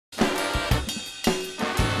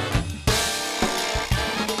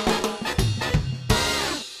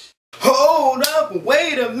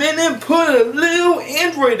a minute, put a little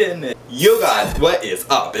Android in it. Yo guys, what is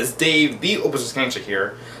up? It's Dave, the open source gangster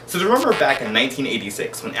here. So do you remember back in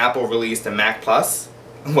 1986 when Apple released the Mac Plus?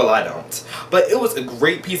 Well, I don't. But it was a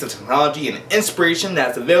great piece of technology and inspiration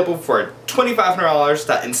that's available for $2,500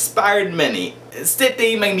 that inspired many.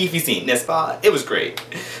 C'était magnificent, n'est-ce pas? It was great.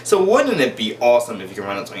 So wouldn't it be awesome if you could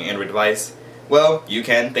run it on your Android device? Well, you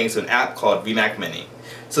can thanks to an app called VMac Mini.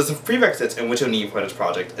 So some prerequisites in which you'll need for this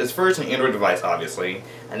project is first an Android device, obviously,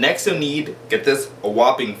 and next you'll need, get this, a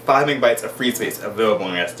whopping 5 megabytes of free space available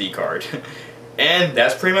on your SD card. And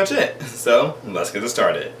that's pretty much it. So let's get this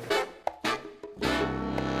started.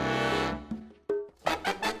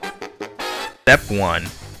 Step 1.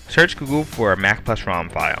 Search Google for a Mac Plus ROM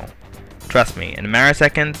file. Trust me, in a matter of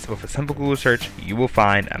seconds, with a simple Google search, you will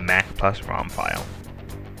find a Mac Plus ROM file.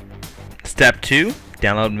 Step 2.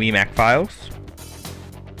 Download VMac files.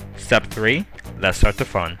 Step 3. Let's start the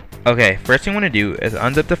fun. Okay, first thing you want to do is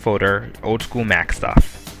unzip the folder, old school Mac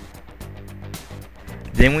stuff.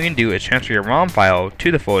 Then what you can do is transfer your ROM file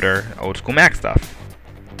to the folder, old school Mac stuff.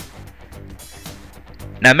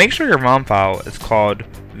 Now make sure your ROM file is called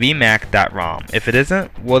vmac.rom. If it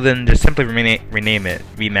isn't, well then just simply rename it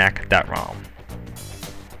vmac.rom.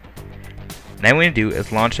 Now what you do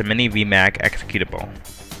is launch a mini VMac executable.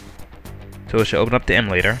 So it should open up the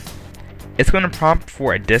emulator. It's going to prompt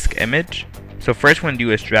for a disk image. So first what you want to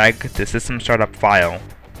do is drag the system startup file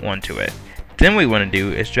onto it. Then what you want to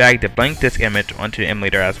do is drag the blank disk image onto the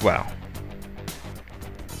emulator as well.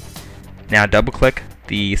 Now double click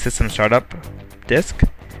the system startup disk,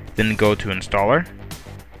 then go to installer,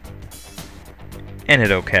 and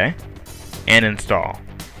hit OK, and install.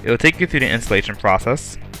 It will take you through the installation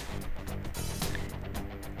process.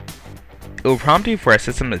 It will prompt you for a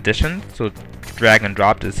system edition, so drag and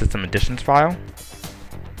drop the system editions file.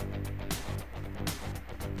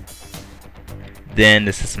 Then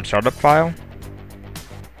the system startup file.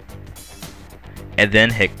 And then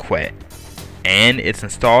hit quit. And it's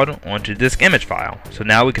installed onto the disk image file. So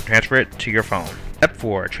now we can transfer it to your phone. Step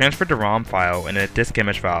 4. Transfer the ROM file and a disk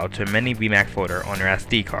image file to a mini VMac folder on your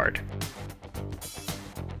SD card.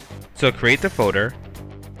 So create the folder.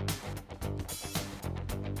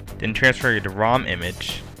 Then transfer the ROM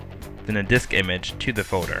image, then the disk image to the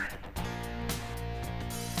folder.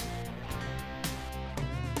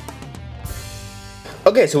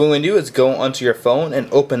 Okay, so what we're going to do is go onto your phone and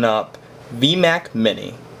open up VMac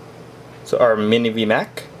Mini. So our mini VMac.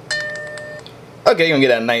 Okay, you're going to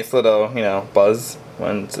get a nice little, buzz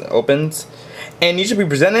when it opens. And you should be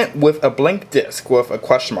presented with a blank disk with a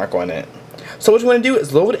question mark on it. So what you want to do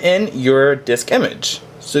is load in your disk image.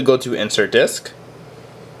 So go to Insert Disk.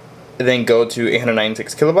 And then go to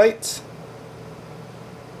 896 kilobytes.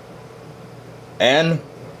 And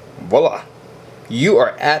voila. You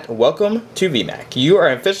are at welcome to VMac. You are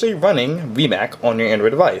officially running VMac on your Android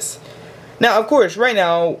device. Now, of course, right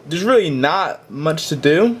now, there's really not much to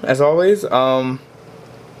do, as always. I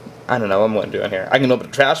don't know what I'm going to do in here. I can open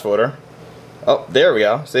the trash folder. Oh, there we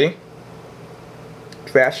go. See?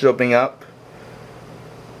 Trash is opening up.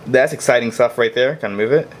 That's exciting stuff right there. Kind of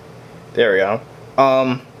move it. There we go.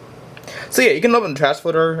 So yeah, you can open the trash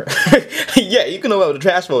folder. Yeah, you can open the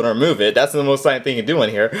trash folder and move it. That's the most exciting thing you do in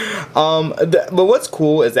here. But what's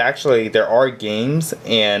cool is actually there are games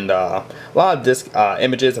and a lot of disk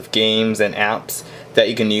images of games and apps that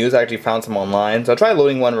you can use. I actually found some online, so I'll try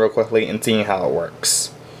loading one real quickly and seeing how it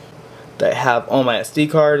works. That I have on my SD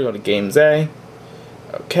card. Go to Games A.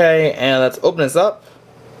 Okay, and let's open this up.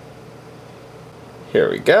 Here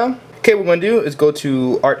we go. Okay, what we're going to do is go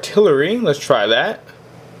to Artillery. Let's try that.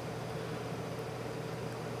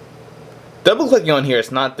 Double clicking on here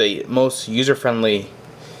is not the most user-friendly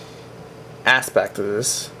aspect of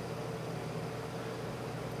this.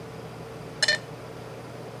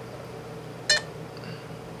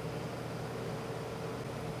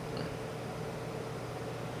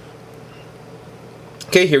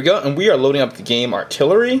 Okay, here we go, and we are loading up the game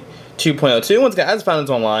Artillery 2.02. Once again, I just found this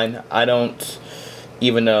online. I don't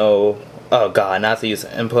even know. Oh god, not to use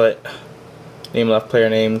input. Name left, player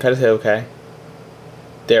name. Can I just hit OK?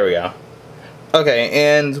 There we go. Okay,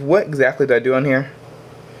 and what exactly did I do on here?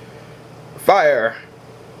 Fire!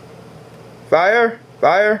 Fire!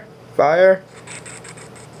 Fire! Fire!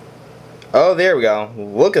 Oh, there we go.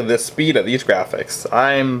 Look at the speed of these graphics.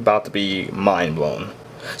 I'm about to be mind blown.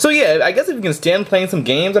 So yeah, I guess if you can stand playing some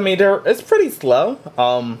games, I mean, it's pretty slow.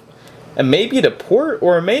 And maybe the port,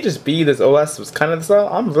 or it may just be this OS was kind of slow.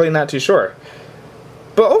 I'm really not too sure.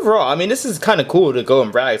 But overall, I mean, this is kind of cool to go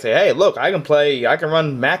and brag. Say, hey, look, I can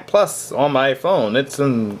run Mac Plus on my phone. It's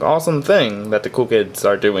an awesome thing that the cool kids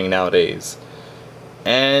are doing nowadays.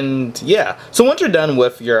 And yeah, so once you're done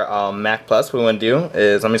with your Mac Plus, what we want to do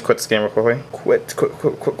is, let me just quit the game real quickly.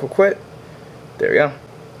 Quit. There we go.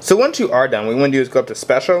 So once you are done, what we want to do is go up to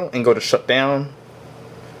Special and go to Shutdown.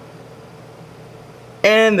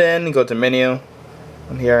 And then go to Menu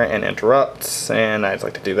on here and Interrupts, and I just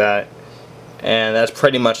like to do that. And that's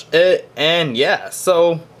pretty much it. And yeah,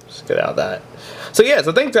 so just get out of that. So yeah,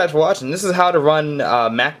 so thanks guys for watching. This is how to run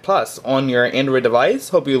Mac Plus on your Android device.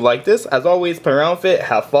 Hope you like this. As always, play around with it,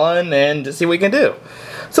 have fun, and just see what you can do.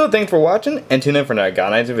 So thanks for watching, and tune in for another God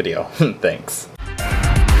Nights video. Thanks.